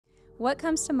What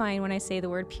comes to mind when I say the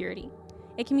word purity?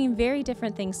 It can mean very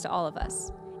different things to all of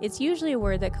us. It's usually a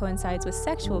word that coincides with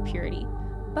sexual purity,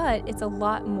 but it's a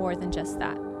lot more than just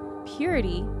that.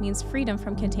 Purity means freedom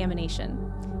from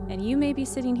contamination. And you may be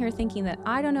sitting here thinking that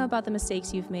I don't know about the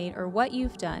mistakes you've made or what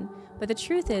you've done, but the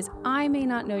truth is I may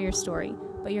not know your story,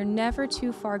 but you're never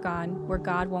too far gone where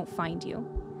God won't find you.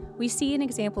 We see an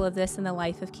example of this in the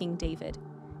life of King David.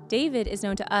 David is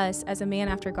known to us as a man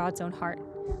after God's own heart,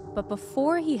 but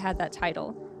before he had that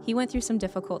title, he went through some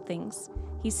difficult things.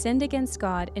 He sinned against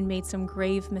God and made some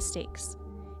grave mistakes.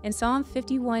 In Psalm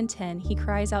 51:10, he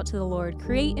cries out to the Lord,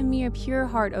 "Create in me a pure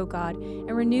heart, O God,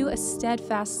 and renew a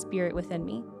steadfast spirit within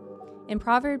me." In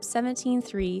Proverbs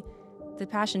 17:3, the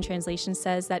Passion Translation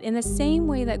says that in the same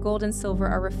way that gold and silver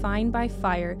are refined by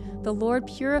fire, the Lord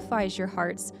purifies your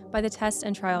hearts by the tests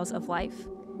and trials of life.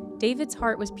 David's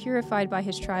heart was purified by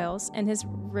his trials, and his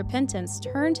repentance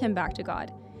turned him back to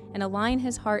God and aligned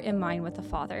his heart and mind with the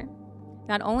Father.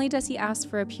 Not only does he ask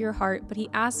for a pure heart, but he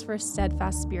asks for a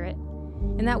steadfast spirit.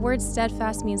 And that word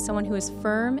steadfast means someone who is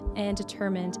firm and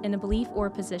determined in a belief or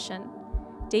position.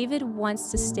 David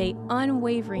wants to stay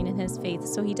unwavering in his faith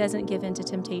so he doesn't give in to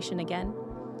temptation again.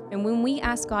 And when we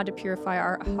ask God to purify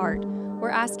our heart, we're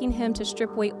asking him to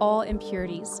strip away all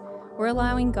impurities. We're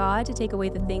allowing God to take away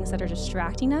the things that are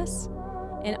distracting us.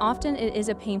 And often it is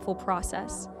a painful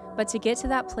process. But to get to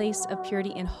that place of purity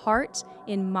in heart,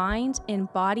 in mind, in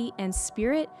body, and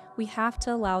spirit, we have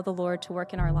to allow the Lord to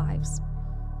work in our lives.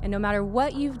 And no matter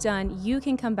what you've done, you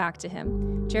can come back to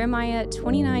him. Jeremiah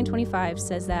 29:25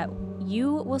 says that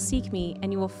you will seek me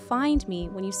and you will find me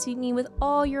when you seek me with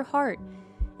all your heart.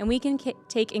 And we can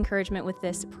take encouragement with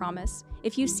this promise.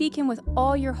 If you seek him with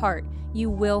all your heart, you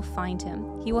will find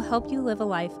him. He will help you live a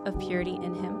life of purity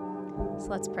in him. So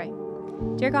let's pray.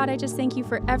 Dear God, I just thank you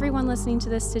for everyone listening to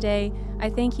this today.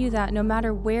 I thank you that no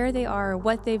matter where they are or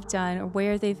what they've done or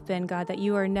where they've been, God, that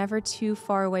you are never too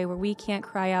far away where we can't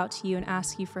cry out to you and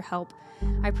ask you for help.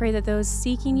 I pray that those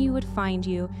seeking you would find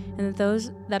you, and that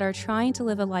those that are trying to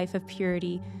live a life of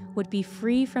purity would be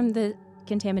free from the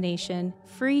contamination,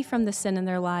 free from the sin in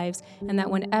their lives, and that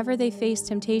whenever they face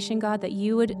temptation, God, that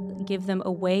you would give them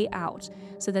a way out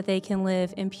so that they can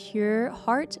live in pure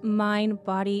heart, mind,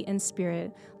 body, and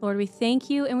spirit. Lord, we thank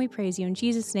you and we praise you. In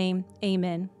Jesus' name,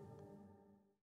 amen.